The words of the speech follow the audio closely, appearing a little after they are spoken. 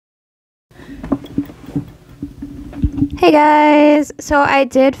Hey guys, so I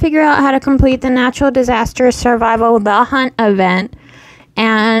did figure out how to complete the Natural Disaster Survival The Hunt event,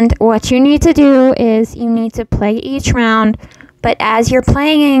 and what you need to do is you need to play each round, but as you're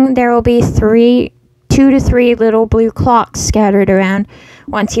playing there will be 2 to 3 little blue clocks scattered around.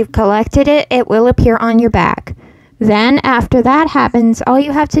 Once you've collected it, it will appear on your back. Then after that happens, all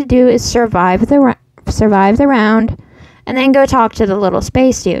you have to do is survive the round and then go talk to the little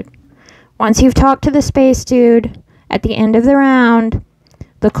space dude. Once you've talked to the space dude, at the end of the round,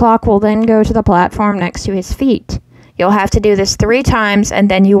 the clock will then go to the platform next to his feet. You'll have to do this 3 times,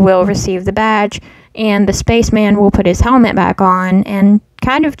 and then you will receive the badge, and the spaceman will put his helmet back on and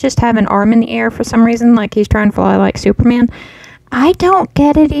kind of just have an arm in the air for some reason, like he's trying to fly like Superman. I don't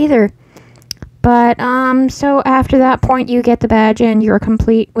get it either. But, so after that point, you get the badge, and you're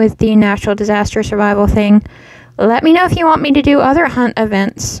complete with the natural disaster survival thing. Let me know if you want me to do other hunt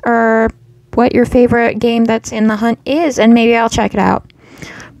events, or what your favorite game that's in the hunt is, and maybe I'll check it out.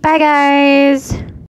 Bye guys!